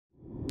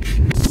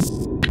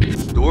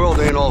The world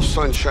ain't all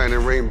sunshine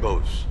and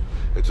rainbows.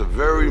 It's a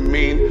very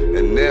mean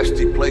and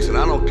nasty place, and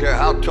I don't care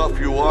how tough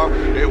you are,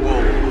 it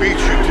will beat you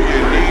to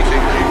your knees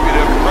and keep you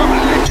there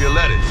permanently if you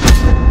let it.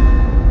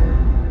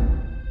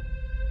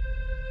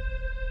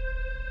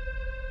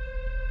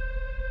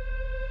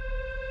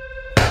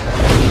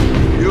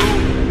 You,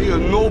 be a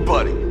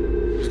nobody,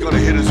 is gonna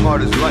hit as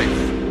hard as life.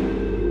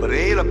 But it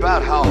ain't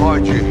about how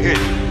hard you hit.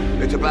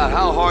 It's about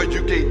how hard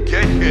you can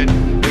get hit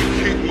and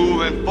keep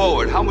moving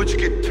forward. How much you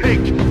can take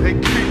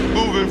and keep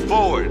moving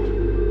forward.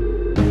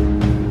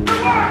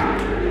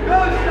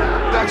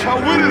 That's how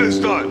winning is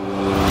done.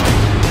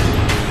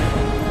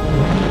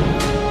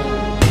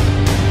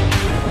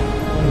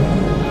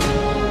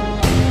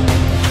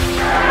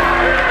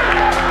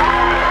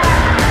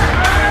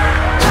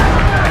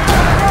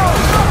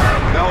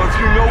 Now, if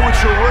you know what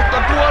you're worth,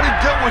 then go out and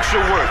get what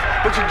you're worth.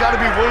 But you gotta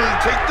be willing to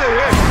take the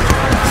hit.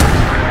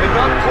 And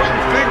not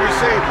pointing fingers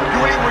saying you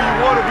ain't where you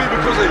want to be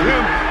because of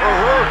him or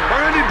her or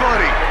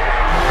anybody.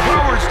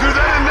 Cowards do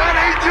that, and that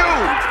ain't you.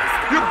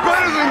 You're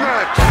better than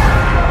that.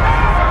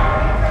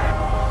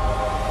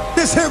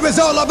 This here is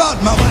all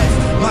about my wife,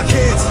 my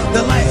kids,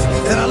 the life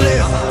that I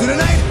live. Through the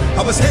night,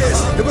 I was his.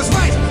 It was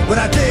right what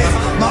I did.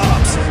 My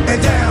ups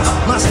and downs,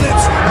 my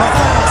slips, my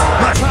falls,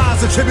 my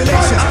trials and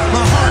tribulations,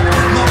 my heart,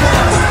 my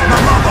boys, my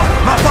mother,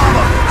 my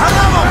father. I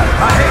love them,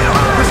 I hate them.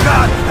 Cause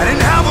God, I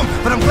didn't have them,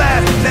 but I'm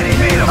glad that he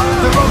made them.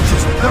 The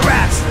roaches, the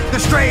rats,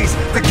 the strays,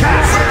 the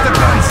cats, the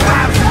guns,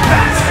 stabs, and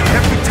bats.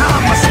 Every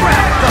time I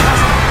scrap, the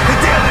hustle, the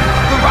dealing,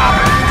 the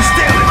robbing, the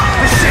stealing,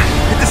 the shit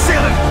hit the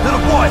ceiling.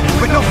 Little boy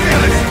with no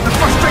feelings, the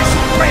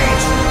frustration,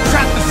 rage,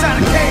 trapped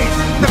inside a cage,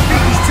 the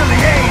beatings till the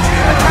age,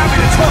 and time me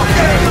to 12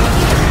 days.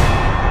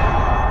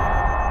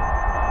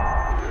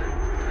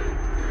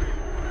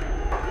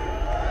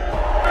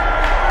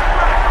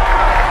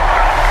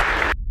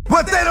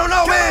 What they don't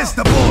know is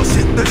the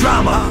bullshit, the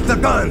drama, the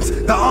guns,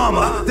 the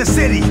armor, the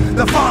city,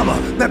 the farmer,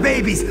 the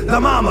babies, the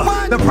mama,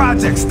 the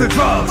projects, the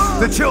drugs,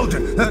 the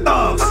children, the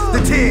thugs,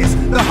 the tears,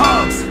 the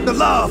hugs, the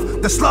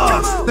love, the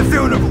slugs, the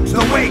funerals,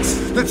 the wakes,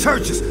 the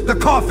churches, the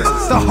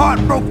coffins, the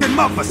heartbroken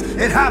mothers.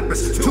 It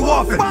happens too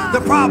often.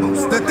 The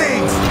problems, the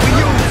things we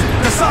use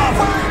to solve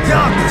them.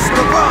 Yonkers,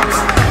 the Bronx,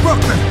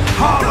 Brooklyn,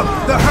 Harlem,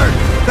 the hurt,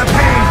 the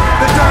pain,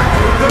 the dirt,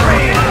 the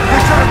rain, the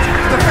church,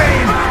 the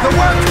fame, the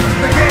work,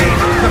 the game.